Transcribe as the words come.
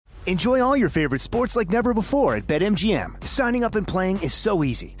Enjoy all your favorite sports like never before at BetMGM. Signing up and playing is so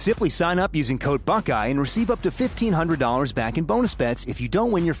easy. Simply sign up using code Buckeye and receive up to $1,500 back in bonus bets if you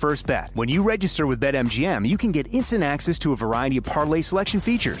don't win your first bet. When you register with BetMGM, you can get instant access to a variety of parlay selection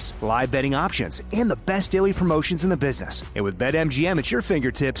features, live betting options, and the best daily promotions in the business. And with BetMGM at your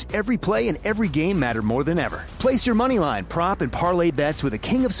fingertips, every play and every game matter more than ever. Place your moneyline, prop, and parlay bets with the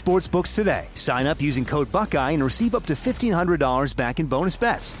king of sportsbooks today. Sign up using code Buckeye and receive up to $1,500 back in bonus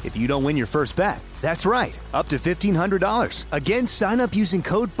bets if you don't win your first bet. That's right, up to $1,500. Again, sign up using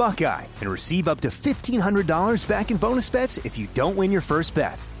code Buckeye and receive up to $1,500 back in bonus bets if you don't win your first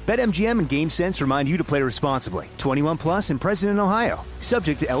bet. BetMGM and GameSense remind you to play responsibly. 21 plus and present in Ohio.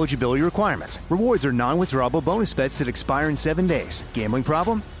 Subject to eligibility requirements. Rewards are non-withdrawable bonus bets that expire in 7 days. Gambling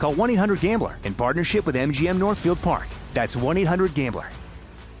problem? Call 1-800-GAMBLER in partnership with MGM Northfield Park. That's 1-800-GAMBLER.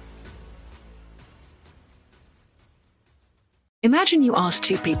 Imagine you ask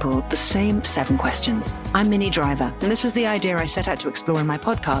two people the same 7 questions. I'm Minnie Driver, and this was the idea I set out to explore in my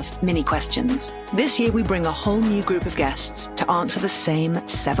podcast, Minnie Questions. This year, we bring a whole new group of guests to answer the same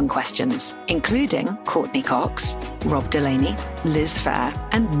 7 questions, including Courtney Cox, Rob Delaney, Liz Phair,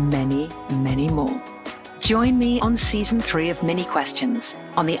 and many, many more. Join me on Season 3 of Minnie Questions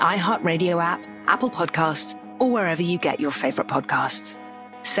on the iHeartRadio app, Apple Podcasts, or wherever you get your favorite podcasts.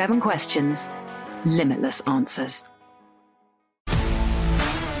 7 questions, limitless answers.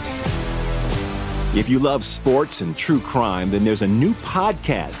 If you love sports and true crime, then there's a new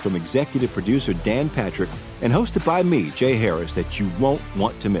podcast from executive producer Dan Patrick and hosted by me, Jay Harris, that you won't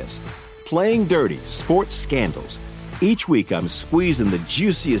want to miss. Playing Dirty: Sports Scandals. Each week, I'm squeezing the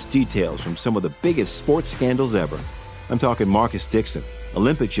juiciest details from some of the biggest sports scandals ever. I'm talking Marcus Dixon,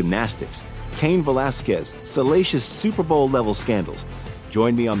 Olympic gymnastics, Cain Velasquez, salacious Super Bowl-level scandals.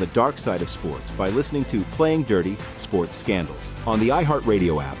 Join me on the dark side of sports by listening to Playing Dirty: Sports Scandals on the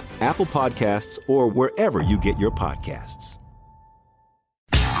iHeartRadio app, Apple Podcasts, or wherever you get your podcasts.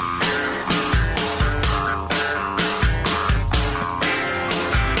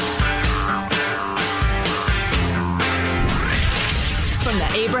 From the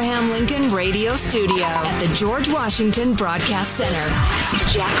Abraham Lincoln Radio Studio at the George Washington Broadcast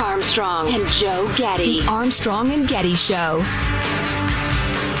Center, Jack Armstrong and Joe Getty. The Armstrong and Getty Show.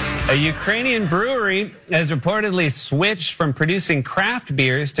 A Ukrainian brewery has reportedly switched from producing craft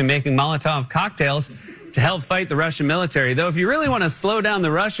beers to making Molotov cocktails to help fight the Russian military. Though if you really want to slow down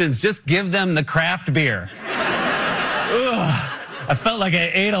the Russians, just give them the craft beer. Ugh, I felt like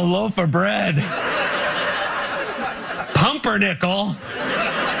I ate a loaf of bread. Pumpernickel.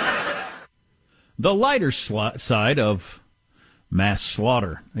 The lighter side of mass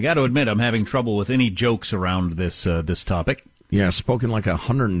slaughter. I got to admit, I'm having trouble with any jokes around this topic. Yeah, spoken like a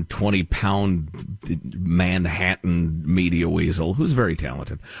 120-pound Manhattan media weasel who's very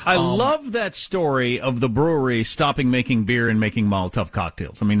talented. I love that story of the brewery stopping making beer and making Molotov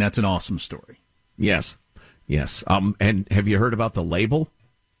cocktails. I mean, that's an awesome story. Yes. And have you heard about the label?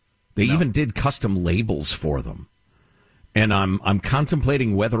 They even did custom labels for them. And I'm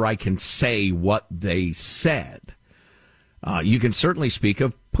contemplating whether I can say what they said. You can certainly speak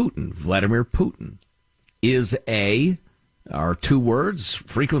of Putin. Vladimir Putin are 2 words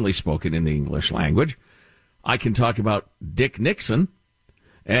frequently spoken in the English language. I can talk about Dick Nixon,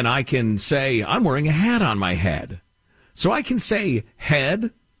 and I can say I'm wearing a hat on my head. So I can say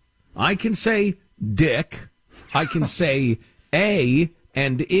head, I can say dick, I can say a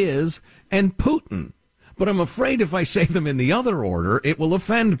and is and Putin. But I'm afraid if I say them in the other order, it will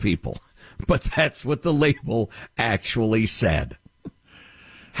offend people. But that's what the label actually said.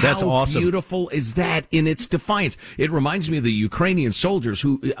 That's awesome. How beautiful is that in its defiance? It reminds me of the Ukrainian soldiers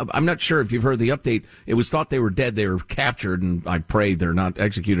who, I'm not sure if you've heard the update, it was thought they were dead, they were captured, and I pray they're not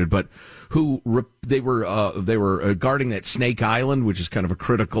executed, but they were guarding that Snake Island, which is kind of a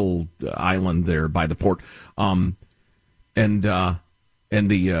critical island there by the port, and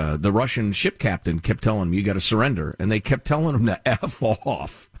the Russian ship captain kept telling them, you got to surrender, and they kept telling them to F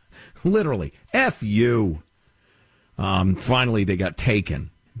off. Literally, F you. Finally, they got taken.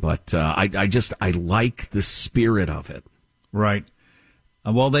 But I like the spirit of it. Right.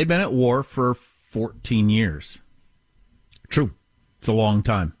 Well, they've been at war for 14 years. True. It's a long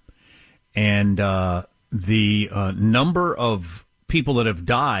time. And the number of people that have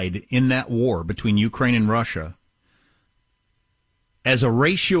died in that war between Ukraine and Russia as a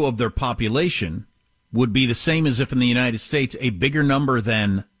ratio of their population would be the same as if in the United States, a bigger number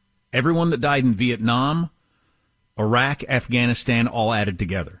than everyone that died in Vietnam, Iraq, Afghanistan, all added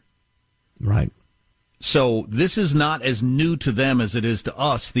together. Right. So this is not as new to them as it is to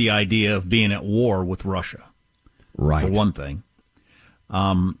us, the idea of being at war with Russia. Right. For one thing.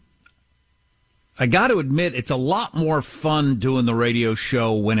 I got to admit, it's a lot more fun doing the radio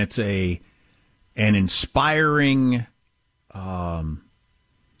show when it's an inspiring,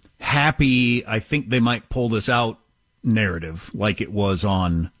 happy, I think they might pull this out narrative like it was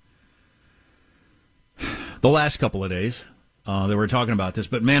on the last couple of days. They were talking about this,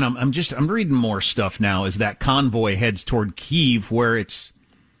 but man, I'm reading more stuff now as that convoy heads toward Kyiv, where it's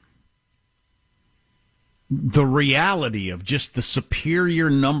the reality of just the superior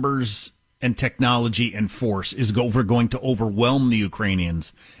numbers and technology and force is going to overwhelm the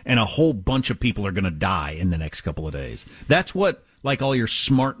Ukrainians, and a whole bunch of people are going to die in the next couple of days. That's what, like, all your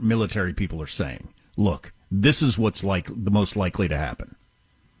smart military people are saying. Look, this is what's like the most likely to happen.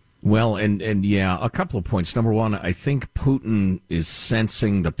 Well, and yeah, a couple of points. Number one, I think Putin is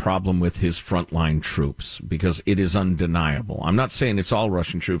sensing the problem with his frontline troops because it is undeniable. I'm not saying it's all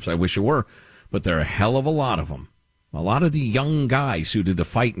Russian troops. I wish it were, but there are a hell of a lot of them. A lot of the young guys who do the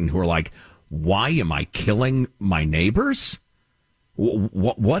fighting who are like, why am I killing my neighbors?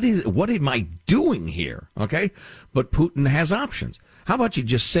 What am I doing here? Okay. But Putin has options. How about you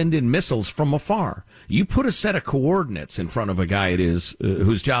just send in missiles from afar? You put a set of coordinates in front of a guy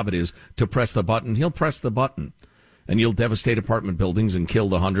whose job it is to press the button. He'll press the button, and you'll devastate apartment buildings and kill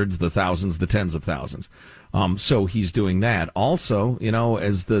the hundreds, the thousands, the tens of thousands. So he's doing that. Also,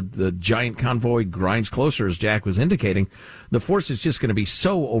 as the giant convoy grinds closer, as Jack was indicating, the force is just going to be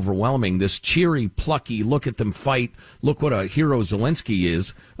so overwhelming. This cheery, plucky, look at them fight, look what a hero Zelensky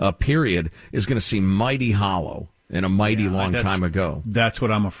is, period, is going to seem mighty hollow and a mighty long time ago. That's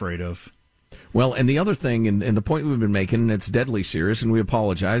what I'm afraid of. Well, and the other thing, and the point we've been making, it's deadly serious, and we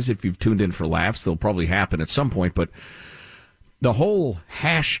apologize if you've tuned in for laughs. They'll probably happen at some point, but the whole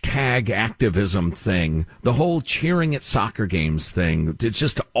hashtag activism thing, the whole cheering at soccer games thing, it's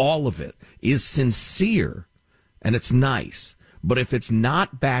just all of it is sincere, and it's nice. But if it's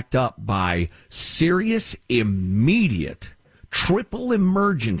not backed up by serious, immediate, triple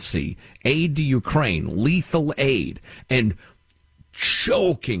emergency aid to Ukraine, lethal aid, and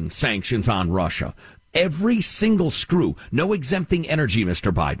choking sanctions on Russia, every single screw, no exempting energy,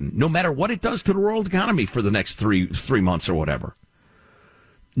 Mr. Biden, no matter what it does to the world economy for the next three months or whatever,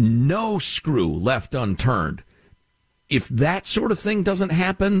 no screw left unturned. If that sort of thing doesn't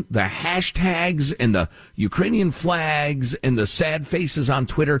happen, the hashtags and the Ukrainian flags and the sad faces on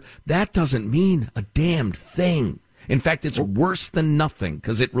Twitter, that doesn't mean a damned thing. In fact, it's worse than nothing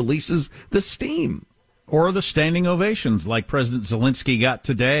because it releases the steam. Or the standing ovations like President Zelensky got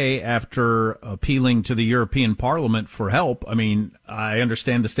today after appealing to the European Parliament for help. I mean, I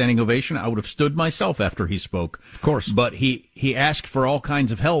understand the standing ovation. I would have stood myself after he spoke. Of course. But he asked for all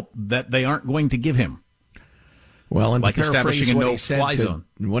kinds of help that they aren't going to give him. Well, and like establishing a no-fly zone.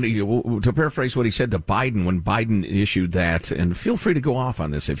 To paraphrase what he said to Biden when Biden issued that, and feel free to go off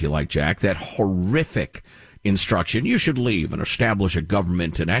on this if you like, Jack, that horrific instruction, you should leave and establish a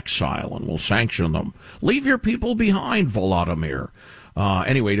government in exile and we'll sanction them. Leave your people behind, Volodymyr.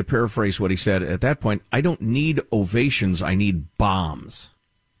 Anyway, to paraphrase what he said at that point, I don't need ovations, I need bombs.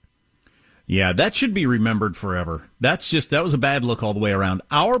 Yeah, that should be remembered forever. That was a bad look all the way around.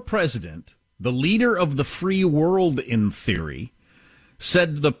 Our president, the leader of the free world in theory,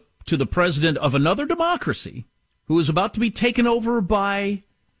 said to the president of another democracy who is about to be taken over by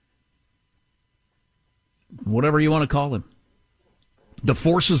whatever you want to call him, the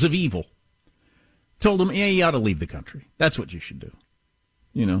forces of evil, told him, you ought to leave the country. That's what you should do.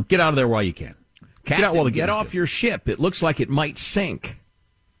 Get out of there while you can. Captain, get off your ship. It looks like it might sink.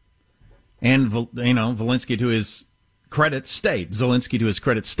 And, Zelensky, to his credit,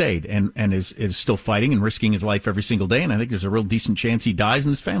 stayed and is still fighting and risking his life every single day. And I think there's a real decent chance he dies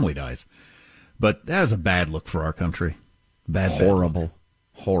and his family dies. But that is a bad look for our country. Horrible.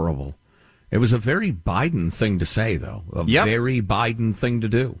 It was a very Biden thing to say, though. Very Biden thing to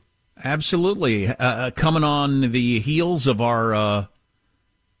do. Absolutely. Coming on the heels of our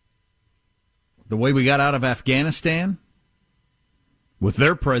the way we got out of Afghanistan, with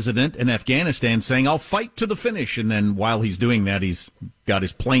their president in Afghanistan saying, I'll fight to the finish. And then while he's doing that, he's got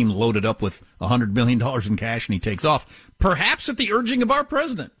his plane loaded up with $100 million in cash and he takes off. Perhaps at the urging of our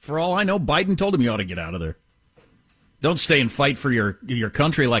president. For all I know, Biden told him you ought to get out of there. Don't stay and fight for your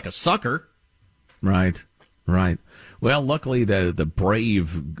country like a sucker. Right. Well, luckily, the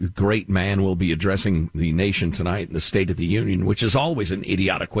brave, great man will be addressing the nation tonight in the State of the Union, which is always an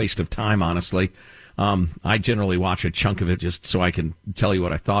idiotic waste of time, honestly. I generally watch a chunk of it just so I can tell you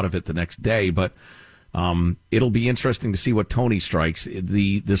what I thought of it the next day, but it'll be interesting to see what Tony strikes.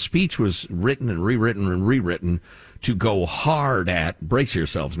 The speech was written and rewritten to go hard at, brace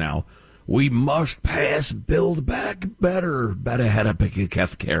yourselves now, We must pass Build Back Better. Better had a big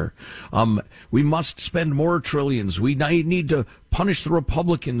healthcare. We must spend more trillions. We need to punish the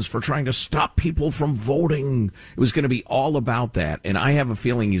Republicans for trying to stop people from voting. It was going to be all about that. And I have a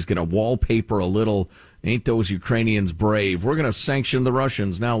feeling he's going to wallpaper a little, ain't those Ukrainians brave? We're going to sanction the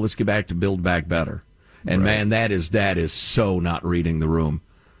Russians. Now let's get back to Build Back Better. And man, that is so not reading the room.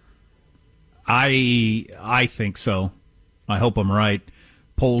 I think so. I hope I'm right.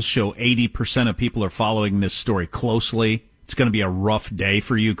 Polls show 80% of people are following this story closely. It's going to be a rough day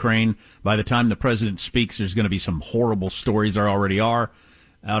for Ukraine. By the time the president speaks, there's going to be some horrible stories. There already are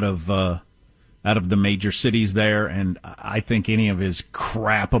out of the major cities there. And I think any of his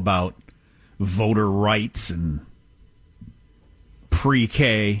crap about voter rights and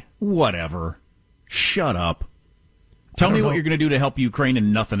pre-K, whatever. Shut up. Tell me what you're going to do to help Ukraine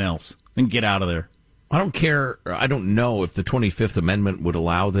and nothing else. And get out of there. I don't care. I don't know if the 25th Amendment would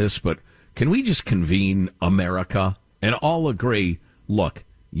allow this, but can we just convene America and all agree, look,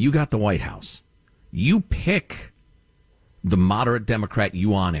 you got the White House. You pick the moderate Democrat you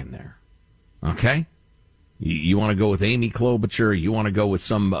want in there. Okay? You want to go with Amy Klobuchar? You want to go with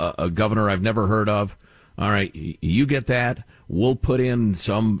some a governor I've never heard of? All right, you get that. We'll put in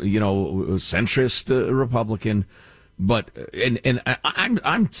some, centrist Republican. But and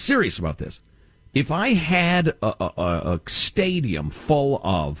I'm serious about this. If I had a stadium full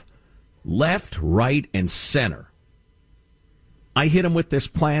of left, right, and center, I hit them with this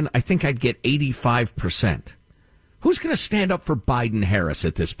plan, I think I'd get 85%. Who's going to stand up for Biden-Harris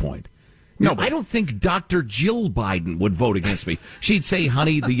at this point? No, I don't think Dr. Jill Biden would vote against me. She'd say,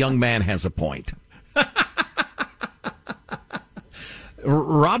 honey, the young man has a point.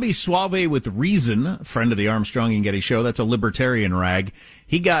 Robbie Suave with Reason, friend of the Armstrong and Getty show, that's a libertarian rag.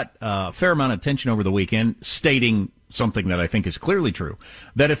 He got a fair amount of attention over the weekend, stating something that I think is clearly true,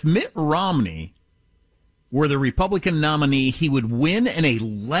 that if Mitt Romney were the Republican nominee, he would win in a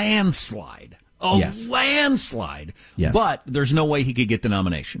landslide. Landslide. Yes. But there's no way he could get the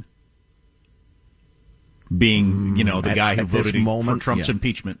nomination. Being, the guy who voted for Trump's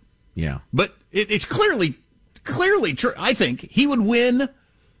impeachment. Yeah. But it's clearly true. I think he would win.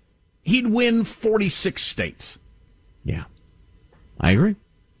 He'd win 46 states. Yeah, I agree.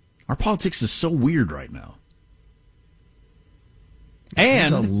 Our politics is so weird right now.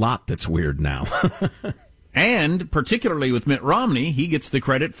 And there's a lot that's weird now. And particularly with Mitt Romney, he gets the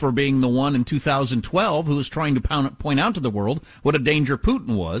credit for being the one in 2012 who was trying to point out to the world what a danger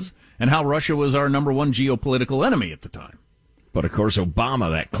Putin was and how Russia was our number one geopolitical enemy at the time. But, of course, Obama,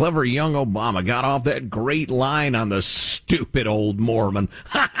 that clever young Obama, got off that great line on the stupid old Mormon.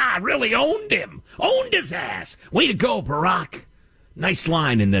 Ha-ha, really owned him. Owned his ass. Way to go, Barack. Nice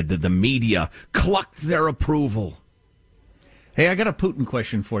line, and the media clucked their approval. Hey, I got a Putin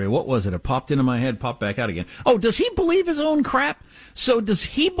question for you. What was it? It popped into my head, popped back out again. Oh, does he believe his own crap? So does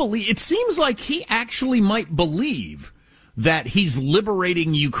he believe... It seems like he actually might believe that he's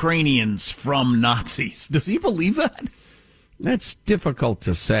liberating Ukrainians from Nazis. Does he believe that? That's difficult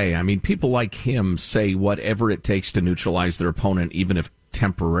to say. I mean, people like him say whatever it takes to neutralize their opponent, even if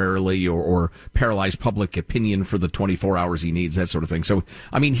temporarily, or paralyze public opinion for the 24 hours he needs, that sort of thing. So,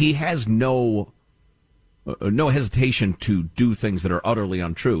 I mean, he has no hesitation to do things that are utterly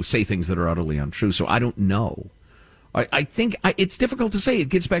untrue, say things that are utterly untrue. So I don't know. I think it's difficult to say. It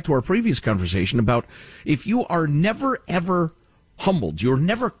gets back to our previous conversation about if you are never, ever humbled, you're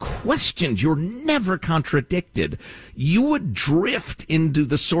never questioned, you're never contradicted, you would drift into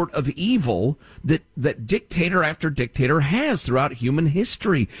the sort of evil that dictator after dictator has throughout human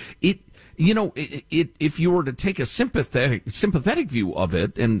history. If you were to take a sympathetic view of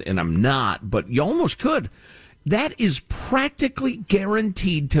it, and I'm not, but you almost could, that is practically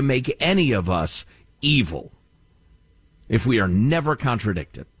guaranteed to make any of us evil if we are never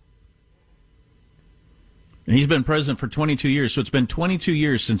contradicted. And he's been president for 22 years, so it's been 22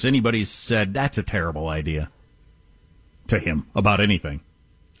 years since anybody's said that's a terrible idea to him about anything.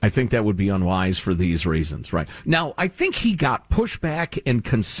 I think that would be unwise for these reasons, right? Now, I think he got pushback and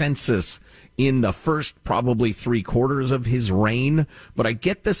consensus in the first probably 3/4 of his reign, but I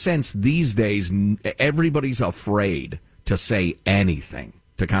get the sense these days everybody's afraid to say anything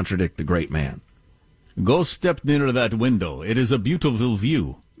to contradict the great man. Go step near that window. It is a beautiful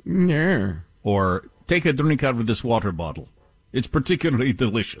view. Yeah. Or take a drink out of this water bottle. It's particularly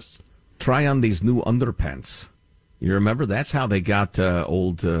delicious. Try on these new underpants. You remember? That's how they got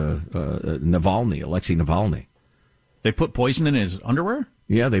Navalny, Alexei Navalny. They put poison in his underwear?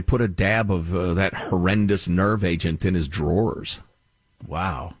 Yeah, they put a dab of that horrendous nerve agent in his drawers.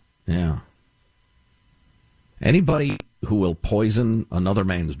 Wow. Yeah. Anybody who will poison another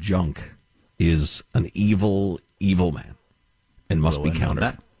man's junk is an evil, evil man and must be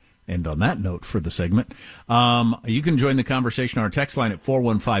countered. And on that note for the segment, you can join the conversation on our text line at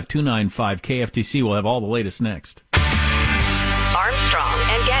 415-295-KFTC. We'll have all the latest next. Armstrong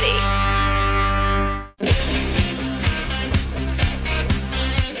and Getty.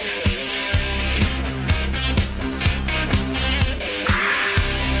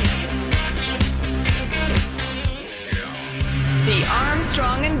 The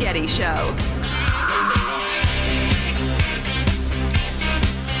Armstrong and Getty Show.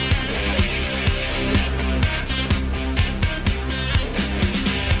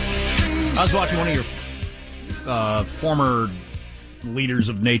 I was watching one of your former leaders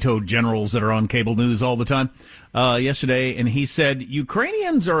of NATO generals that are on cable news all the time yesterday, and he said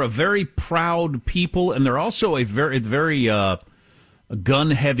Ukrainians are a very proud people, and they're also a very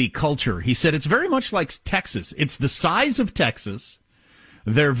gun-heavy culture. He said it's very much like Texas. It's the size of Texas.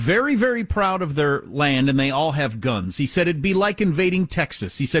 They're very, very proud of their land, and they all have guns. He said it'd be like invading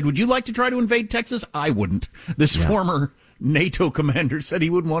Texas. He said, would you like to try to invade Texas? I wouldn't. This former NATO commander said he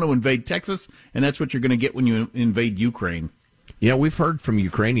wouldn't want to invade Texas, and that's what you're going to get when you invade Ukraine. Yeah, we've heard from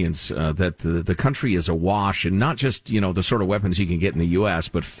Ukrainians that the country is awash, and not just, the sort of weapons you can get in the U.S.,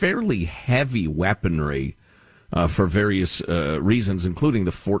 but fairly heavy weaponry for various reasons, including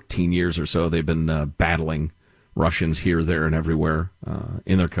the 14 years or so they've been battling Russians here, there, and everywhere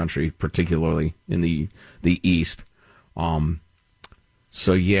in their country, particularly in the east.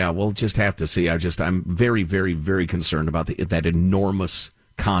 So yeah, we'll just have to see. I'm very, very, very concerned about that enormous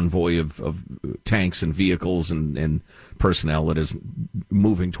convoy of tanks and vehicles and personnel that is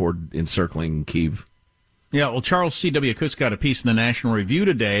moving toward encircling Kyiv. Yeah, well, Charles C.W. Kusk got a piece in the National Review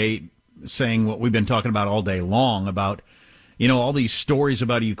today saying what we've been talking about all day long about, all these stories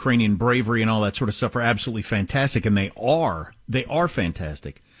about Ukrainian bravery and all that sort of stuff are absolutely fantastic, and they are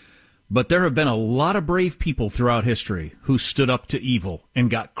fantastic. But there have been a lot of brave people throughout history who stood up to evil and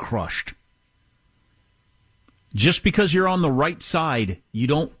got crushed. Just because you're on the right side, you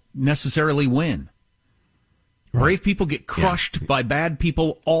don't necessarily win. Right. Brave people get crushed by bad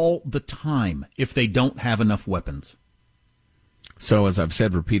people all the time if they don't have enough weapons. So, as I've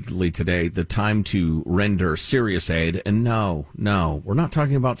said repeatedly today, the time to render serious aid, and no, we're not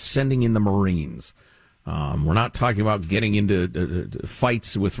talking about sending in the Marines. We're not talking about getting into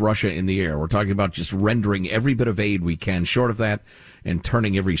fights with Russia in the air. We're talking about just rendering every bit of aid we can short of that and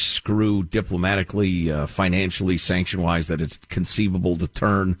turning every screw diplomatically, financially, sanction-wise that it's conceivable to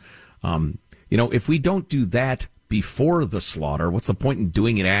turn. If we don't do that before the slaughter, what's the point in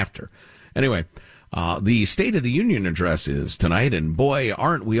doing it after? Anyway, the State of the Union address is tonight, and boy,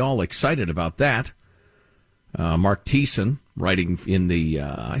 aren't we all excited about that. Mark Thiessen, writing in the,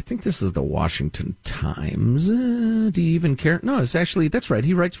 I think this is the Washington Times. Do you even care? No, it's actually, that's right.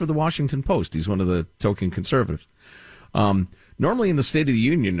 He writes for the Washington Post. He's one of the token conservatives. Normally in the State of the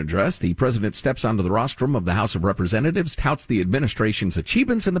Union address, the president steps onto the rostrum of the House of Representatives, touts the administration's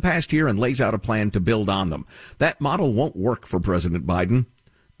achievements in the past year, and lays out a plan to build on them. That model won't work for President Biden.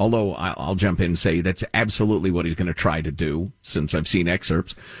 Although I'll jump in and say that's absolutely what he's going to try to do, since I've seen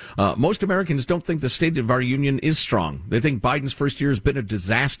excerpts. Most Americans don't think the state of our union is strong. They think Biden's first year has been a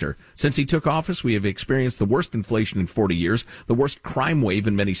disaster. Since he took office, we have experienced the worst inflation in 40 years, the worst crime wave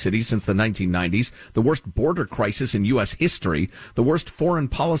in many cities since the 1990s, the worst border crisis in U.S. history, the worst foreign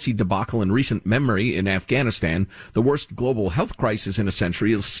policy debacle in recent memory in Afghanistan, the worst global health crisis in a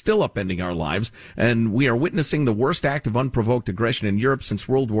century is still upending our lives, and we are witnessing the worst act of unprovoked aggression in Europe since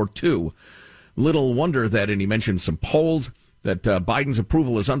World War II. Little wonder that, and he mentioned some polls, that Biden's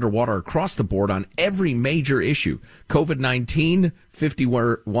approval is underwater across the board on every major issue. COVID-19,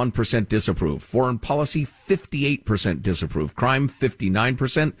 51% disapprove. Foreign policy, 58% disapprove. Crime,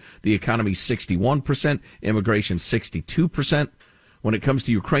 59%. The economy, 61%. Immigration, 62%. When it comes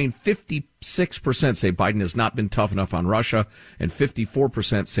to Ukraine, 56% say Biden has not been tough enough on Russia, and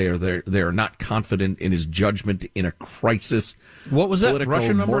 54% say they are not confident in his judgment in a crisis. What was that Political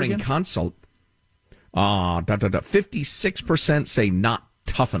Russian number Morning again? Consult. 56% say not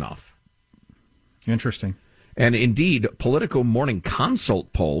tough enough. Interesting. And indeed, Politico Morning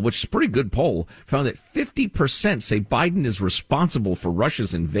Consult poll, which is a pretty good poll, found that 50% say Biden is responsible for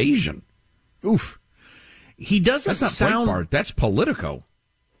Russia's invasion. Oof. He doesn't That's not sound. Breitbart. That's Politico.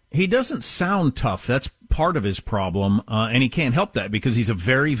 He doesn't sound tough. That's part of his problem, and he can't help that because he's a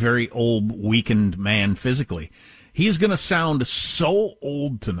very, very old, weakened man physically. He's going to sound so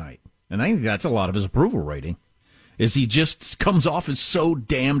old tonight, and I think that's a lot of his approval rating. Is he just comes off as so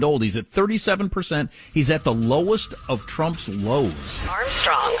damned old. He's at 37%. He's at the lowest of Trump's lows.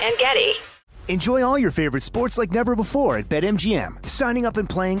 Armstrong and Getty. Enjoy all your favorite sports like never before at BetMGM. Signing up and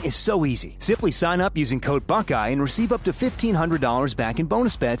playing is so easy. Simply sign up using code Buckeye and receive up to $1,500 back in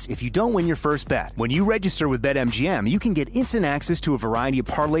bonus bets if you don't win your first bet. When you register with BetMGM, you can get instant access to a variety of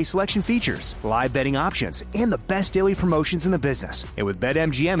parlay selection features, live betting options, and the best daily promotions in the business. And with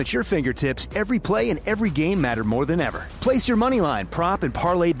BetMGM at your fingertips, every play and every game matter more than ever. Place your moneyline, prop, and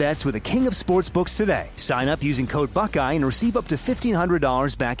parlay bets with the king of sportsbooks today. Sign up using code Buckeye and receive up to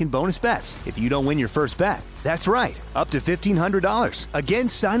 $1,500 back in bonus bets if you don't win your first bet. That's right, up to $1,500. Again,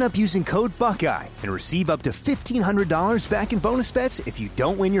 sign up using code Buckeye and receive up to $1,500 back in bonus bets if you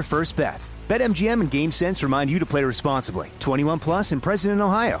don't win your first bet. BetMGM and GameSense remind you to play responsibly. 21 plus and present in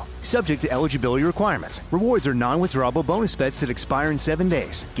Ohio. Subject to eligibility requirements. Rewards are non-withdrawable bonus bets that expire in 7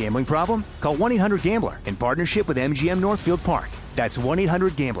 days. Gambling problem? Call 1-800-GAMBLER in partnership with MGM Northfield Park. That's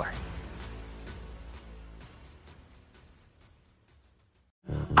 1-800-GAMBLER.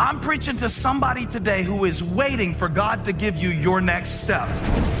 I'm preaching to somebody today who is waiting for God to give you your next step.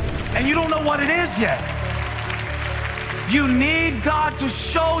 And you don't know what it is yet. You need God to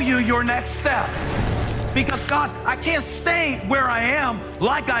show you your next step. Because God, I can't stay where I am,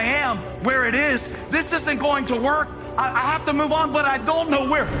 like I am, where it is. This isn't going to work. I have to move on, but I don't know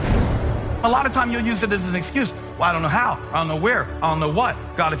where. A lot of time you'll use it as an excuse. Well, I don't know how. I don't know where. I don't know what.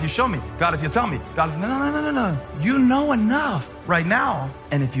 God, if you show me. God, if you tell me. God, if... No. You know enough right now.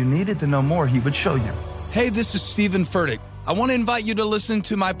 And if you needed to know more, he would show you. Hey, this is Stephen Furtick. I want to invite you to listen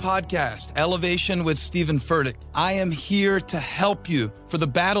to my podcast, Elevation with Stephen Furtick. I am here to help you for the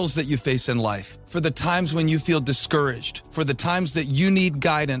battles that you face in life, for the times when you feel discouraged, for the times that you need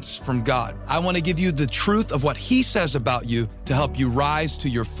guidance from God. I want to give you the truth of what he says about you to help you rise to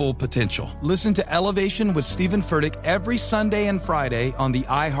your full potential. Listen to Elevation with Stephen Furtick every Sunday and Friday on the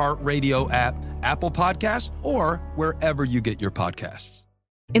iHeartRadio app, Apple Podcasts, or wherever you get your podcasts.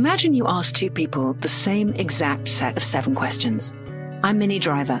 Imagine you ask two people the same exact set of 7 questions. I'm Minnie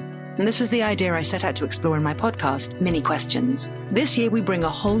Driver, and this was the idea I set out to explore in my podcast, Mini Questions. This year, we bring a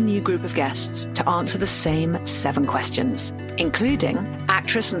whole new group of guests to answer the same 7 questions, including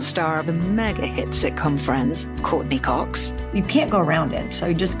actress and star of the mega hit sitcom Friends, Courtney Cox. You can't go around it, so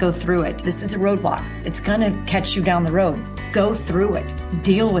you just go through it. This is a roadblock. It's going to catch you down the road. Go through it.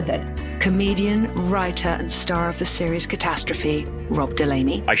 Deal with it. Comedian, writer, and star of the series Catastrophe, Rob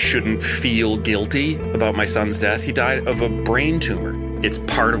Delaney. I shouldn't feel guilty about my son's death. He died of a brain tumor. It's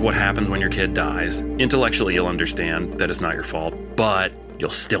part of what happens when your kid dies. Intellectually, you'll understand that it's not your fault, but you'll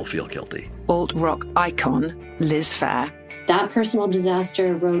still feel guilty. Alt-rock icon, Liz Phair. That personal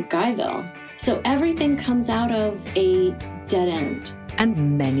disaster wrote Guyville. So everything comes out of a dead end.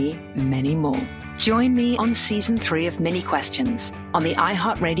 And many, many more. Join me on Season 3 of Mini Questions on the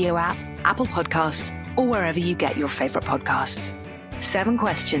iHeartRadio app, Apple Podcasts, or wherever you get your favorite podcasts. 7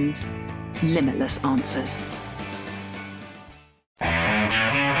 questions, limitless answers.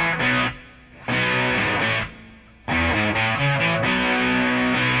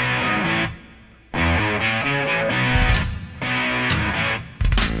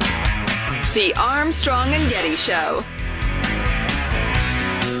 The Armstrong and Getty Show.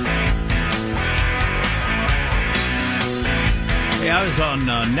 Hey, I was on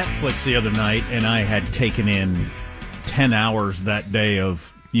Netflix the other night, and I had taken in 10 hours that day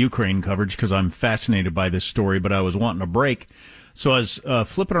of Ukraine coverage because I'm fascinated by this story, but I was wanting a break. So I was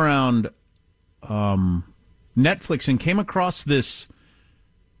flipping around Netflix and came across this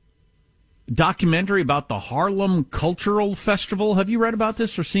documentary about the Harlem Cultural Festival. Have you read about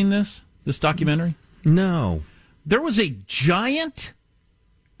this or seen this documentary? No. There was a giant,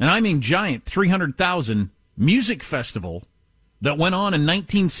 and I mean giant, 300,000 music festival that went on in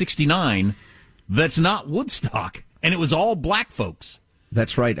 1969 that's not Woodstock, and it was all black folks.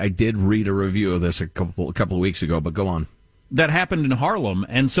 That's right. I did read a review of this a couple of weeks ago, but go on. That happened in Harlem,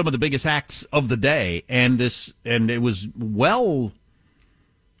 and some of the biggest acts of the day, and it was well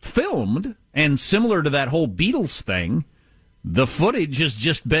filmed, and similar to that whole Beatles thing, the footage has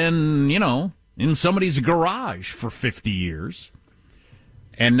just been, in somebody's garage for 50 years.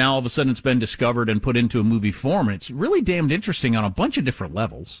 And now all of a sudden it's been discovered and put into a movie form. And it's really damned interesting on a bunch of different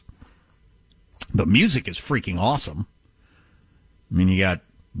levels. The music is freaking awesome. I mean, you got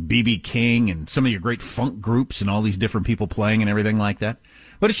B.B. King and some of your great funk groups and all these different people playing and everything like that.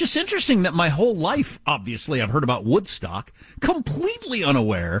 But it's just interesting that my whole life, obviously, I've heard about Woodstock, completely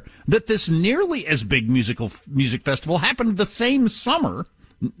unaware that this nearly as big music festival happened the same summer,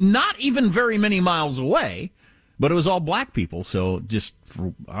 not even very many miles away. But it was all black people, so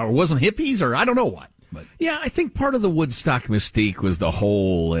or wasn't hippies, or I don't know what. But yeah, I think part of the Woodstock mystique was the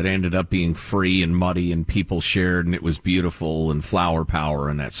whole, it ended up being free and muddy and people shared and it was beautiful and flower power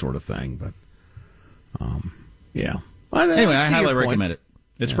and that sort of thing. But Yeah. Anyway, I highly recommend it.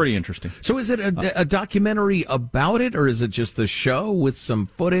 It's pretty interesting. So is it a documentary about it, or is it just the show with some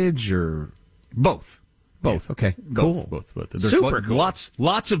footage, or both? Both. Yeah. Okay. Cool. Both. There's super cool.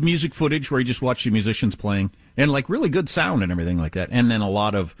 Lots of music footage where you just watch the musicians playing, and like really good sound and everything like that. And then a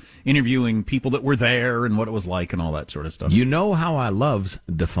lot of interviewing people that were there and what it was like and all that sort of stuff. You know how I loves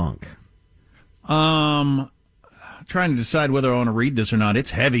Defunk. Trying to decide whether I want to read this or not.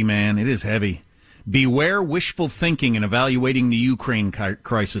 It's heavy, man. It is heavy. Beware wishful thinking in evaluating the Ukraine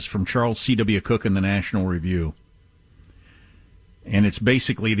crisis, from Charles C.W. Cook in the National Review. And it's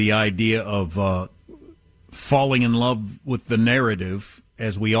basically the idea of falling in love with the narrative,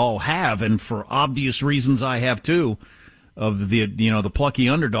 as we all have, and for obvious reasons I have too, of the plucky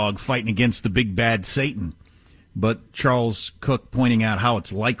underdog fighting against the big bad Satan. But Charles Cook pointing out how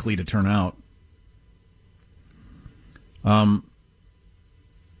it's likely to turn out. Let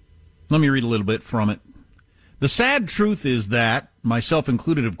me read a little bit from it. The sad truth is that, myself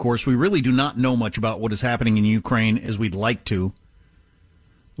included, of course, we really do not know much about what is happening in Ukraine as we'd like to.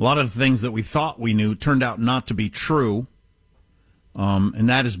 A lot of the things that we thought we knew turned out not to be true, and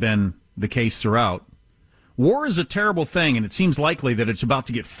that has been the case throughout. War is a terrible thing, and it seems likely that it's about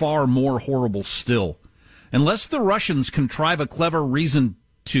to get far more horrible still. Unless the Russians contrive a clever reason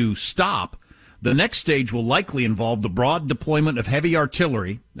to stop, the next stage will likely involve the broad deployment of heavy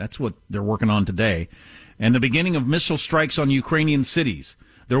artillery, that's what they're working on today, and the beginning of missile strikes on Ukrainian cities.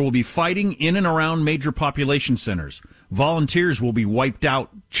 There will be fighting in and around major population centers. Volunteers will be wiped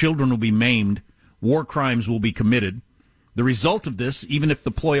out, children will be maimed, war crimes will be committed. The result of this, even if the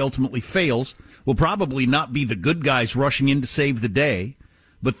ploy ultimately fails, will probably not be the good guys rushing in to save the day,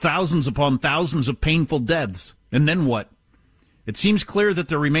 but thousands upon thousands of painful deaths. And then what? It seems clear that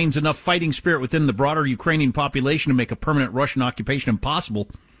there remains enough fighting spirit within the broader Ukrainian population to make a permanent Russian occupation impossible.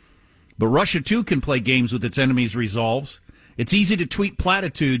 But Russia, too, can play games with its enemies' resolves. It's easy to tweet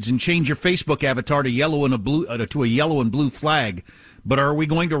platitudes and change your Facebook avatar to a yellow and blue flag. But are we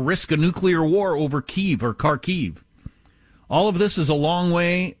going to risk a nuclear war over Kyiv or Kharkiv? All of this is a long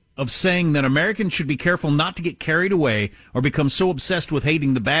way of saying that Americans should be careful not to get carried away or become so obsessed with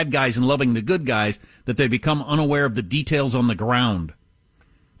hating the bad guys and loving the good guys that they become unaware of the details on the ground.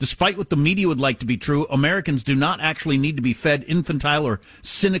 Despite what the media would like to be true, Americans do not actually need to be fed infantile or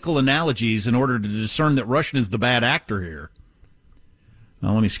cynical analogies in order to discern that Russia is the bad actor here.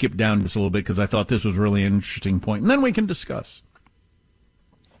 Now, let me skip down just a little bit because I thought this was really an interesting point, and then we can discuss.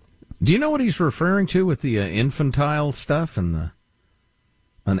 Do you know what he's referring to with the infantile stuff and the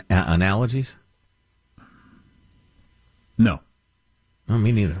analogies? No. No,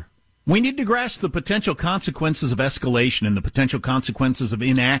 me neither. We need to grasp the potential consequences of escalation and the potential consequences of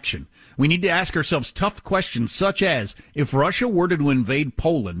inaction. We need to ask ourselves tough questions such as, if Russia were to invade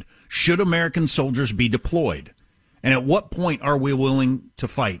Poland, should American soldiers be deployed? And at what point are we willing to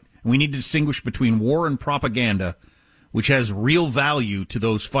fight? We need to distinguish between war and propaganda, which has real value to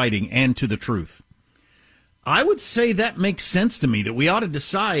those fighting and to the truth. I would say that makes sense to me, that we ought to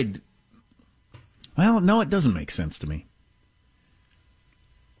decide. Well, no, it doesn't make sense to me.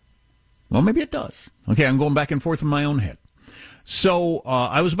 Well, maybe it does. Okay, I'm going back and forth in my own head. So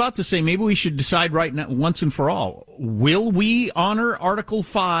I was about to say maybe we should decide right now, once and for all, will we honor Article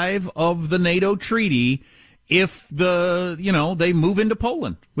 5 of the NATO treaty if they move into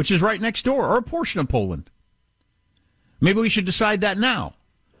Poland, which is right next door, or a portion of Poland? Maybe we should decide that now.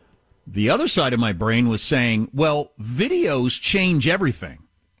 The other side of my brain was saying, well, videos change everything.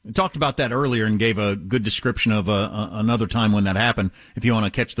 I talked about that earlier and gave a good description of another time when that happened, if you want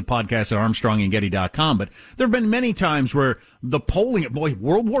to catch the podcast at ArmstrongandGetty.com. But there have been many times where the polling,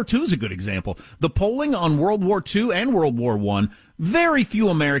 World War II is a good example. The polling on World War II and World War I, very few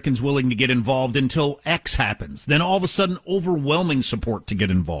Americans willing to get involved until X happens. Then all of a sudden, overwhelming support to get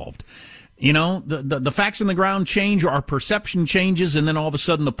involved. You know, the facts on the ground change, our perception changes, and then all of a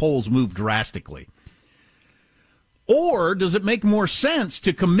sudden the polls move drastically. Or does it make more sense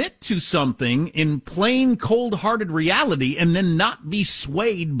to commit to something in plain, cold-hearted reality and then not be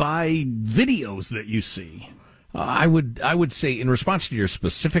swayed by videos that you see? I would say, in response to your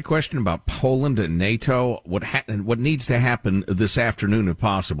specific question about Poland and NATO, what needs to happen this afternoon, if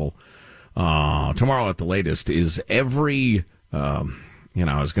possible, tomorrow at the latest, is every, I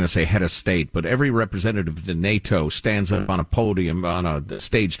was going to say head of state, but every representative to NATO stands up on a podium, on a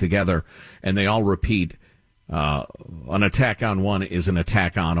stage together, and they all repeat, an attack on one is an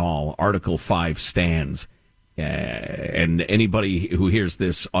attack on all. Article 5 stands. And anybody who hears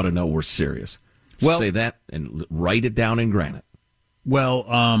this ought to know we're serious. Well, say that and write it down in granite. Well,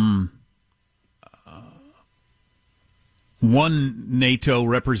 One NATO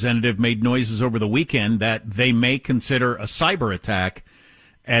representative made noises over the weekend that they may consider a cyber attack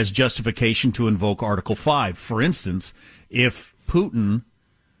as justification to invoke Article 5. For instance, if Putin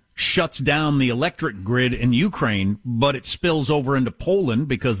shuts down the electric grid in Ukraine, but it spills over into Poland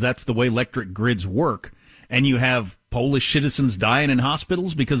because that's the way electric grids work, and you have Polish citizens dying in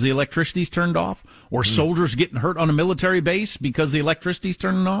hospitals because the electricity's turned off, or soldiers getting hurt on a military base because the electricity's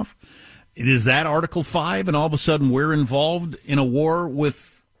turning off, is that Article 5, and all of a sudden we're involved in a war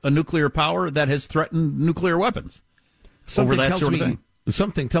with a nuclear power that has threatened nuclear weapons over that sort of thing?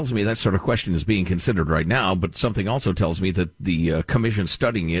 Something tells me that sort of question is being considered right now, but something also tells me that the commission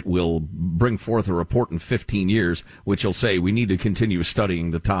studying it will bring forth a report in 15 years, which will say we need to continue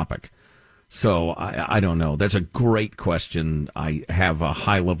studying the topic. So I don't know. That's a great question. I have a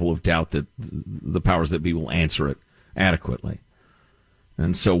high level of doubt that the powers that be will answer it adequately.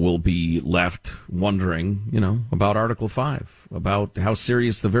 And so we'll be left wondering, about Article 5, about how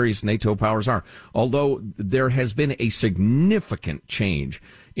serious the various NATO powers are. Although there has been a significant change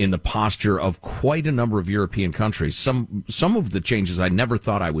in the posture of quite a number of European countries. Some of the changes I never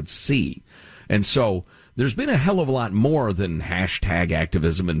thought I would see. And so there's been a hell of a lot more than hashtag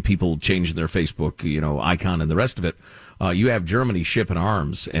activism and people changing their Facebook, icon and the rest of it. You have Germany shipping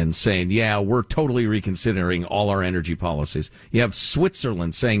arms and saying, yeah, we're totally reconsidering all our energy policies. You have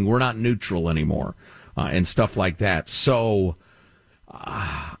Switzerland saying we're not neutral anymore, and stuff like that. So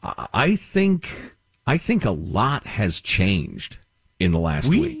I think a lot has changed in the last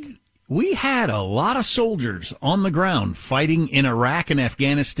week. We had a lot of soldiers on the ground fighting in Iraq and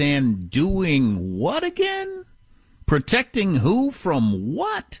Afghanistan doing what again? Protecting who from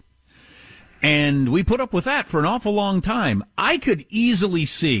what? And we put up with that for an awful long time. I could easily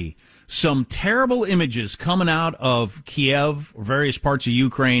see some terrible images coming out of Kiev or various parts of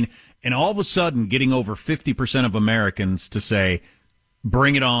Ukraine, and all of a sudden getting over 50% of Americans to say,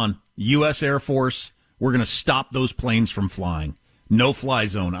 bring it on, U.S. Air Force, we're going to stop those planes from flying. No fly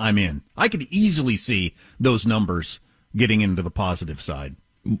zone, I'm in. I could easily see those numbers getting into the positive side.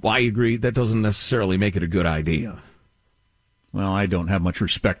 I agree. That doesn't necessarily make it a good idea. Well, I don't have much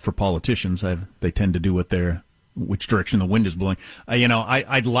respect for politicians. They tend to do which direction the wind is blowing.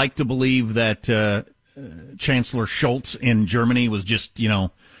 I'd like to believe that Chancellor Scholz in Germany was just,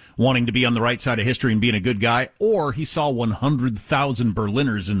 wanting to be on the right side of history and being a good guy, or he saw 100,000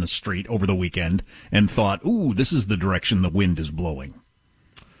 Berliners in the street over the weekend and thought, ooh, this is the direction the wind is blowing.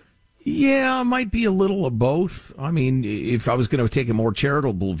 Yeah, might be a little of both. I mean, if I was going to take a more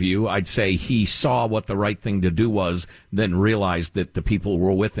charitable view, I'd say he saw what the right thing to do was, then realized that the people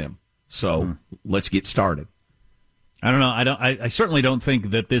were with him. So let's get started. I don't know. I certainly don't think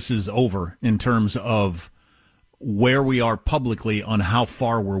that this is over in terms of where we are publicly on how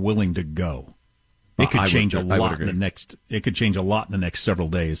far we're willing to go. It could change a lot in the next. It could change a lot in the next several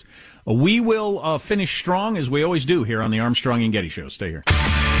days. We will finish strong as we always do here on the Armstrong and Getty Show. Stay here.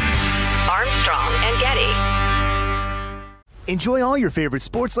 Armstrong and Getty. Enjoy all your favorite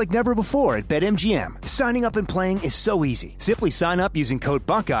sports like never before at BetMGM. Signing up and playing is so easy. Simply sign up using code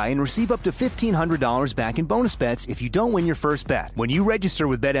Buckeye and receive up to $1,500 back in bonus bets if you don't win your first bet. When you register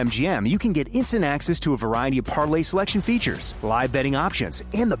with BetMGM, you can get instant access to a variety of parlay selection features, live betting options,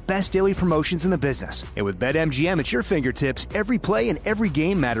 and the best daily promotions in the business. And with BetMGM at your fingertips, every play and every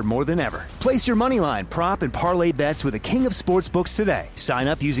game matter more than ever. Place your moneyline, prop, and parlay bets with the king of sportsbooks today. Sign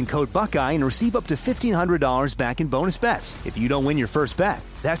up using code Buckeye and receive up to $1,500 back in bonus bets if you don't win your first bet.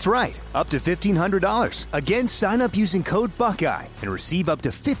 That's right, up to $1,500. Again, sign up using code Buckeye and receive up to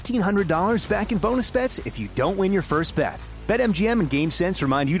 $1,500 back in bonus bets if you don't win your first bet. BetMGM and GameSense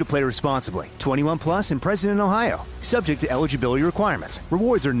remind you to play responsibly. 21 plus and present in Ohio. Subject to eligibility requirements.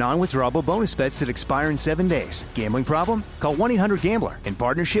 Rewards are non-withdrawable bonus bets that expire in 7 days. Gambling problem? Call 1-800-GAMBLER in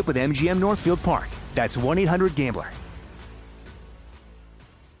partnership with MGM Northfield Park. That's 1-800-GAMBLER.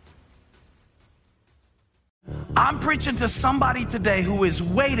 I'm preaching to somebody today who is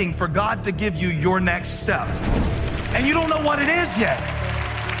waiting for God to give you your next step. And you don't know what it is yet.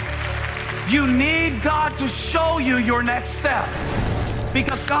 You need God to show you your next step.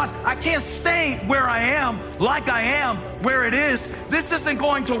 Because God, I can't stay where I am, like I am, where it is. This isn't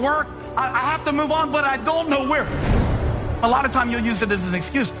going to work. I have to move on, but I don't know where. A lot of time you'll use it as an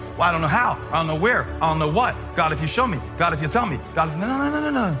excuse. Well, I don't know how. I don't know where. I don't know what. God, if you show me. God, if you tell me. God, if...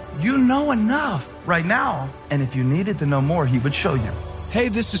 No. You know enough right now. And if you needed to know more, he would show you. Hey,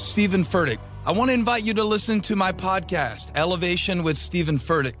 this is Stephen Furtick. I want to invite you to listen to my podcast, Elevation with Stephen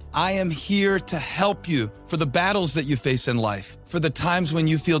Furtick. I am here to help you for the battles that you face in life, for the times when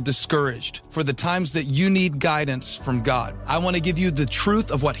you feel discouraged, for the times that you need guidance from God. I want to give you the truth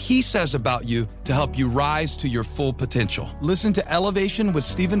of what He says about you to help you rise to your full potential. Listen to Elevation with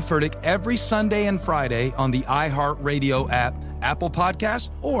Stephen Furtick every Sunday and Friday on the iHeartRadio app, Apple Podcasts,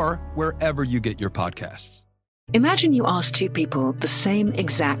 or wherever you get your podcasts. Imagine you ask two people the same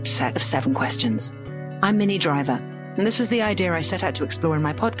exact set of 7 questions. I'm Minnie Driver, and this was the idea I set out to explore in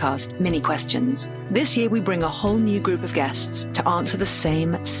my podcast, Mini Questions. This year, we bring a whole new group of guests to answer the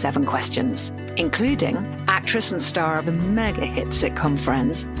same 7 questions, including actress and star of the mega hit sitcom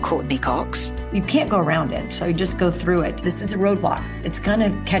Friends, Courtney Cox. You can't go around it, so you just go through it. This is a roadblock. It's going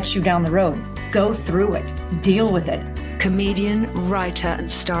to catch you down the road. Go through it. Deal with it. Comedian, writer,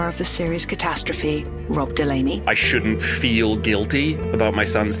 and star of the series Catastrophe, Rob Delaney. I shouldn't feel guilty about my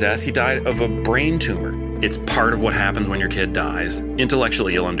son's death. He died of a brain tumor. It's part of what happens when your kid dies.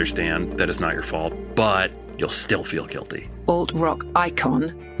 Intellectually, you'll understand that it's not your fault, but you'll still feel guilty. Alt-rock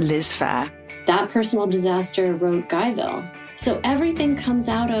icon, Liz Phair. That personal disaster wrote Guyville. So everything comes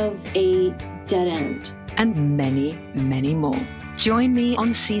out of a dead end. And many, many more. Join me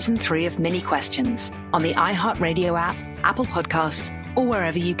on Season 3 of Mini Questions on the iHeartRadio app, Apple Podcasts, or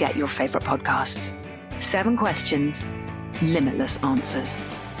wherever you get your favorite podcasts. 7 questions, limitless answers.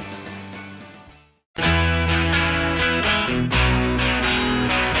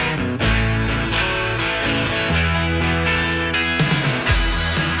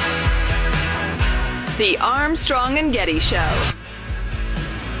 The Armstrong and Getty Show.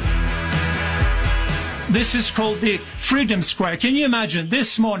 This is called the Freedom Square. Can you imagine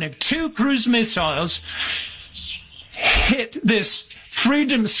this morning, 2 cruise missiles hit this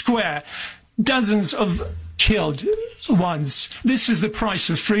Freedom Square, dozens of killed ones. This is the price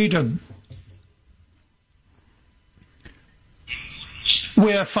of freedom.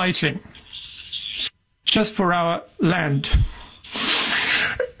 We're fighting just for our land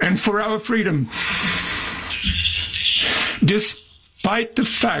and for our freedom, despite the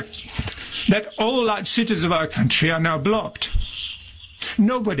fact that all large cities of our country are now blocked.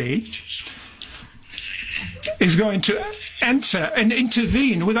 Nobody is going to enter and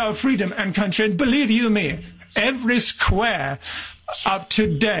intervene with our freedom and country. And believe you me, every square of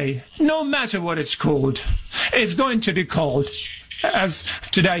today, no matter what it's called, it's going to be called, as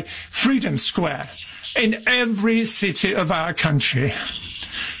today, Freedom Square in every city of our country.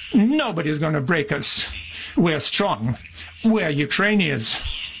 Nobody's going to break us. We're strong. We're Ukrainians.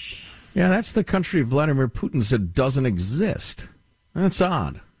 Yeah, that's the country Vladimir Putin said doesn't exist. That's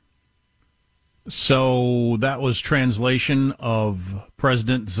odd. So that was translation of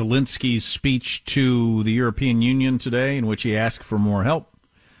President Zelensky's speech to the European Union today, in which he asked for more help.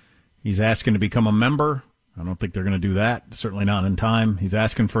 He's asking to become a member. I don't think they're going to do that. Certainly not in time. He's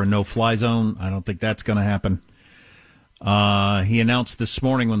asking for a no-fly zone. I don't think that's going to happen. He announced this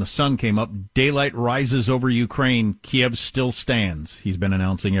morning when the sun came up, daylight rises over Ukraine. Kiev still stands. He's been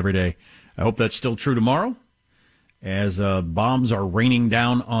announcing every day. I hope that's still true tomorrow, as bombs are raining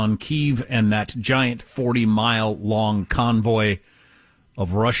down on Kyiv, and that giant 40-mile-long convoy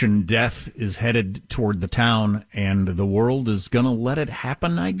of Russian death is headed toward the town, and the world is going to let it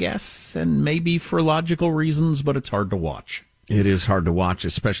happen, I guess, and maybe for logical reasons, but it's hard to watch. It is hard to watch,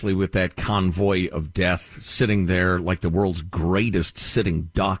 especially with that convoy of death sitting there like the world's greatest sitting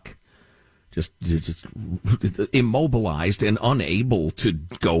duck, just immobilized and unable to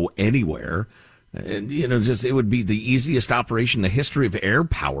go anywhere. And, it would be the easiest operation in the history of air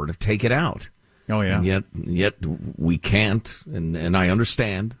power to take it out. Oh, yeah. And yet we can't, and I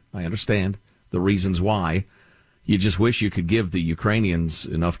understand the reasons why. You just wish you could give the Ukrainians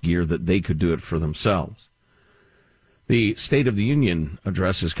enough gear that they could do it for themselves. The State of the Union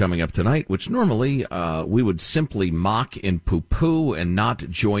address is coming up tonight, which normally we would simply mock and poo-poo and not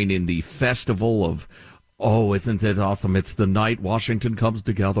join in the festival of, oh, isn't it awesome? It's the night Washington comes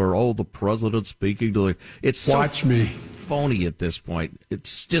together. Oh, the president speaking to... It's Watch me. Phony at this point.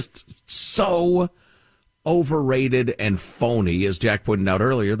 It's just so overrated and phony. As Jack pointed out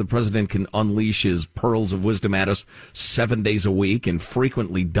earlier, the president can unleash his pearls of wisdom at us 7 days a week and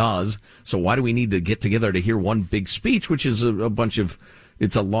frequently does. So why do we need to get together to hear one big speech, which is a bunch of,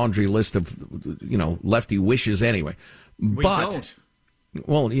 it's a laundry list of, lefty wishes anyway. We don't.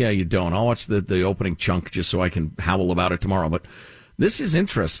 Well, yeah, you don't. I'll watch the opening chunk just so I can howl about it tomorrow. But this is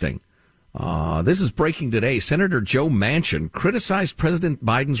interesting. This is breaking today. Senator Joe Manchin criticized President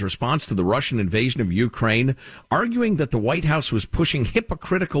Biden's response to the Russian invasion of Ukraine, arguing that the White House was pushing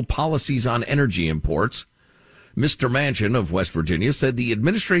hypocritical policies on energy imports. Mr. Manchin of West Virginia said the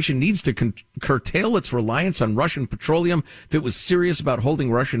administration needs to curtail its reliance on Russian petroleum if it was serious about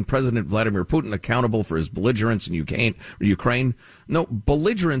holding Russian President Vladimir Putin accountable for his belligerence in Ukraine. No,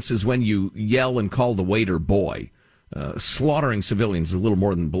 belligerence is when you yell and call the waiter boy. Slaughtering civilians is a little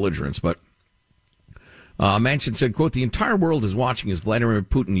more than belligerence, but Manchin said, quote, the entire world is watching as Vladimir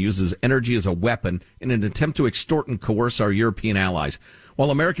Putin uses energy as a weapon in an attempt to extort and coerce our European allies. While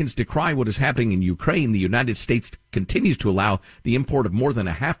Americans decry what is happening in Ukraine, the United States continues to allow the import of more than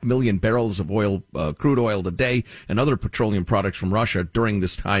 500,000 barrels of oil, crude oil a day and other petroleum products from Russia during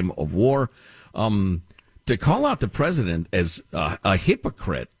this time of war. To call out the president as a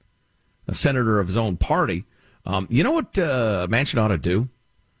hypocrite, a senator of his own party, you know what Manchin ought to do?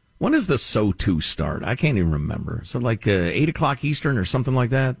 When does the SO2 start? I can't even remember. So like 8 o'clock Eastern or something like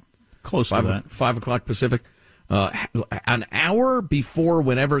that? Close to that. 5 o'clock Pacific. An hour before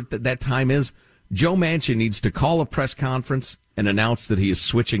whenever that time is, Joe Manchin needs to call a press conference and announce that he is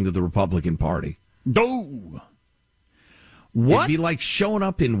switching to the Republican Party. What? It'd be like showing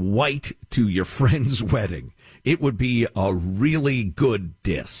up in white to your friend's wedding. It would be a really good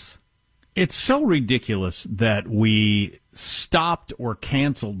diss. It's so ridiculous that we stopped or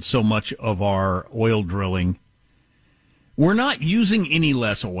canceled so much of our oil drilling. We're not using any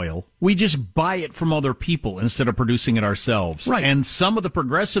less oil. We just buy it from other people instead of producing it ourselves. Right. And some of the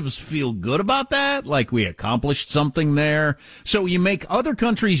progressives feel good about that, like we accomplished something there. So you make other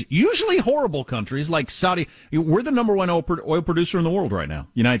countries, usually horrible countries, like Saudi. We're the number one oil producer in the world right now.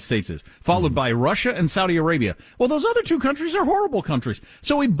 United States is. Followed by Russia and Saudi Arabia. Well, those other two countries are horrible countries.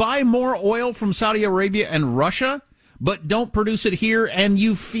 So we buy more oil from Saudi Arabia and Russia, but don't produce it here, and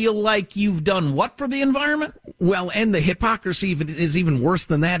you feel like you've done what for the environment? Well, and the hypocrisy is even worse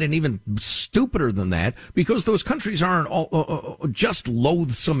than that and even stupider than that, because those countries aren't all, just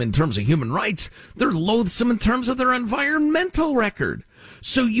loathsome in terms of human rights. They're loathsome in terms of their environmental record.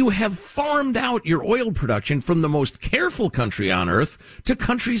 So you have farmed out your oil production from the most careful country on earth to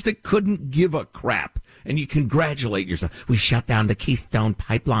countries that couldn't give a crap. And you congratulate yourself. We shut down the Keystone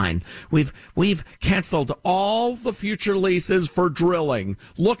Pipeline. We've canceled all the future leases for drilling.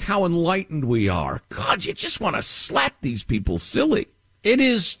 Look how enlightened we are. God, you just want to slap these people silly. It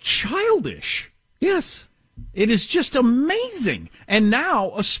is childish. Yes. It is just amazing. And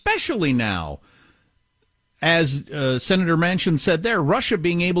now, especially now, as Senator Manchin said there, Russia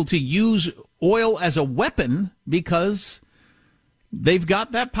being able to use oil as a weapon because they've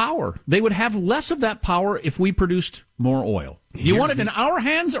got that power. They would have less of that power if we produced more oil. You want it in our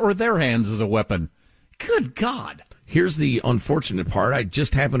hands or their hands as a weapon? Good God. Here's the unfortunate part. I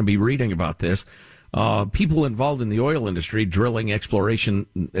just happened to be reading about this. People involved in the oil industry, drilling, exploration,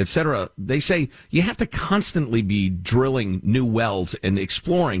 etc., they say you have to constantly be drilling new wells and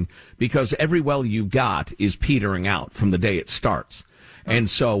exploring because every well you've got is petering out from the day it starts. And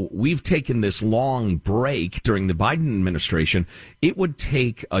so we've taken this long break during the Biden administration. It would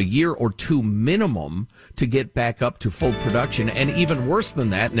take a year or two minimum to get back up to full production. And even worse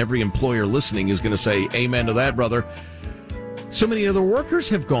than that, and every employer listening is going to say, amen to that, brother. So many of the workers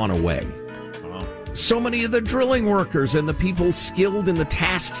have gone away. So many of the drilling workers and the people skilled in the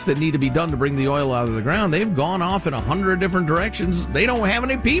tasks that need to be done to bring the oil out of the ground, they've gone off in 100 different directions. They don't have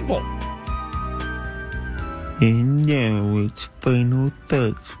any people. And now it's Final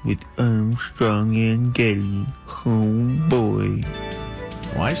Thoughts with Armstrong and Getty. Oh, boy.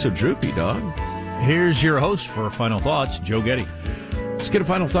 Why so droopy, dog? Here's your host for Final Thoughts, Joe Getty. Let's get a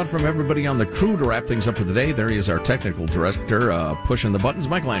final thought from everybody on the crew to wrap things up for the day. There he is, our technical director, pushing the buttons,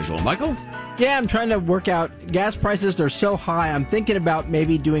 Michelangelo. Michael? Yeah, I'm trying to work out. Gas prices are so high, I'm thinking about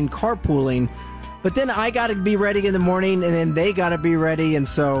maybe doing carpooling. But then I got to be ready in the morning, and then they got to be ready, and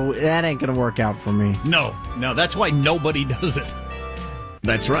so that ain't going to work out for me. No, that's why nobody does it.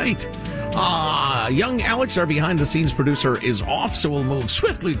 That's right. Young Alex, our behind-the-scenes producer, is off, so we'll move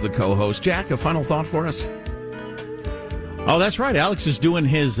swiftly to the co-host. Jack, a final thought for us? Oh, that's right. Alex is doing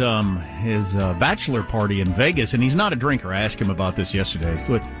his bachelor party in Vegas, and he's not a drinker. I asked him about this yesterday.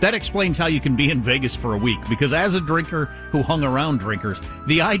 So that explains how you can be in Vegas for a week, because as a drinker who hung around drinkers,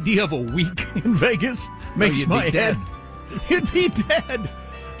 the idea of a week in Vegas makes my head... You'd be dead.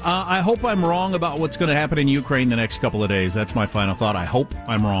 I hope I'm wrong about what's going to happen in Ukraine the next couple of days. That's my final thought. I hope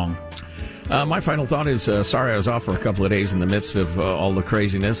I'm wrong. My final thought is, sorry I was off for a couple of days in the midst of all the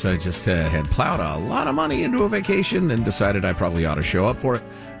craziness. I just had plowed a lot of money into a vacation and decided I probably ought to show up for it.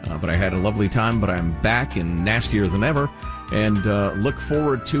 But I had a lovely time, but I'm back and nastier than ever. And look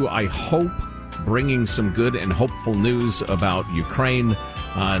forward to, I hope, bringing some good and hopeful news about Ukraine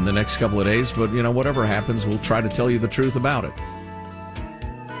in the next couple of days. But, whatever happens, we'll try to tell you the truth about it.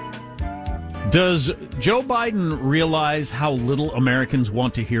 Does Joe Biden realize how little Americans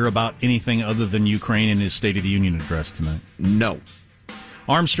want to hear about anything other than Ukraine in his State of the Union address tonight? No.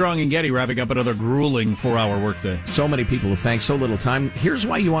 Armstrong and Getty wrapping up another grueling 4-hour workday. So many people to thank, so little time. Here's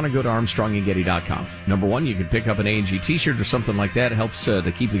why you want to go to ArmstrongandGetty.com. Number one, you can pick up an A&G t-shirt or something like that. It helps to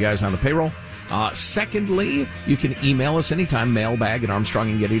keep the guys on the payroll. Secondly, you can email us anytime,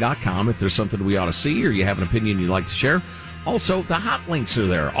 mailbag@ArmstrongandGetty.com, if there's something we ought to see or you have an opinion you'd like to share. Also, the hot links are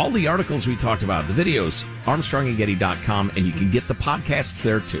there. All the articles we talked about, the videos, ArmstrongandGetty.com, and you can get the podcasts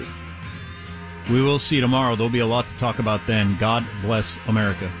there, too. We will see you tomorrow. There'll be a lot to talk about then. God bless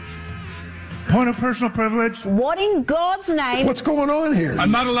America. Point of personal privilege. What in God's name? What's going on here?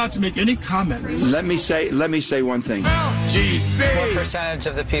 I'm not allowed to make any comments. Let me say one thing. What percentage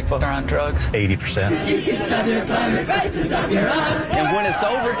of the people are on drugs? 80%. You can shove your climate crisis up your ass. And when it's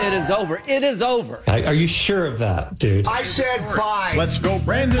over, it is over. It is over. Are you sure of that, dude? I said bye. Let's go,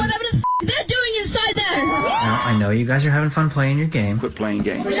 Brandon. Whatever the they're doing inside there. Now, I know you guys are having fun playing your game. Quit playing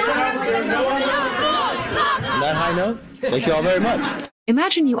games. On that high note, thank you all very much.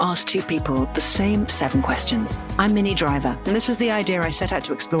 Imagine you ask two people the same 7 questions. I'm Minnie Driver, and this was the idea I set out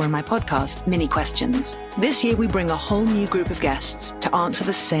to explore in my podcast, Mini Questions. This year, we bring a whole new group of guests to answer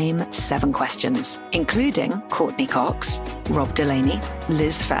the same 7 questions, including Courtney Cox, Rob Delaney,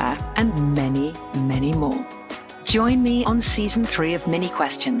 Liz Phair, and many, many more. Join me on Season 3 of Mini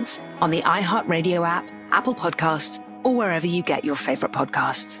Questions on the iHeartRadio app, Apple Podcasts, or wherever you get your favorite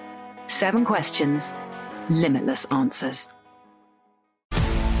podcasts. 7 questions, limitless answers.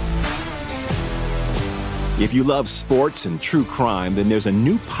 If you love sports and true crime, then there's a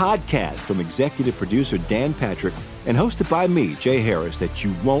new podcast from executive producer Dan Patrick and hosted by me, Jay Harris, that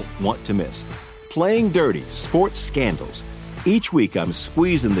you won't want to miss. Playing Dirty: Sports Scandals. Each week, I'm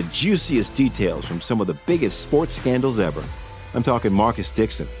squeezing the juiciest details from some of the biggest sports scandals ever. I'm talking Marcus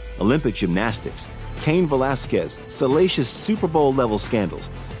Dixon, Olympic gymnastics, Cain Velasquez, salacious Super Bowl-level scandals.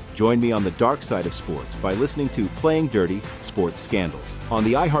 Join me on the dark side of sports by listening to Playing Dirty: Sports Scandals on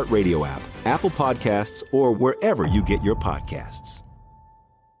the iHeartRadio app, Apple Podcasts, or wherever you get your podcasts.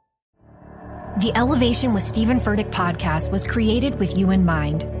 The Elevation with Stephen Furtick podcast was created with you in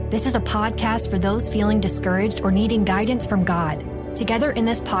mind. This is a podcast for those feeling discouraged or needing guidance from God. Together in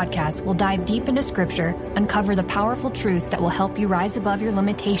this podcast, we'll dive deep into Scripture, uncover the powerful truths that will help you rise above your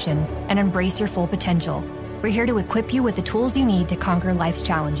limitations and embrace your full potential. We're here to equip you with the tools you need to conquer life's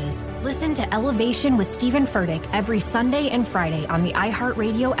challenges. Listen to Elevation with Stephen Furtick every Sunday and Friday on the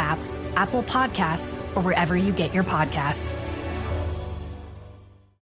iHeartRadio app, Apple Podcasts, or wherever you get your podcasts.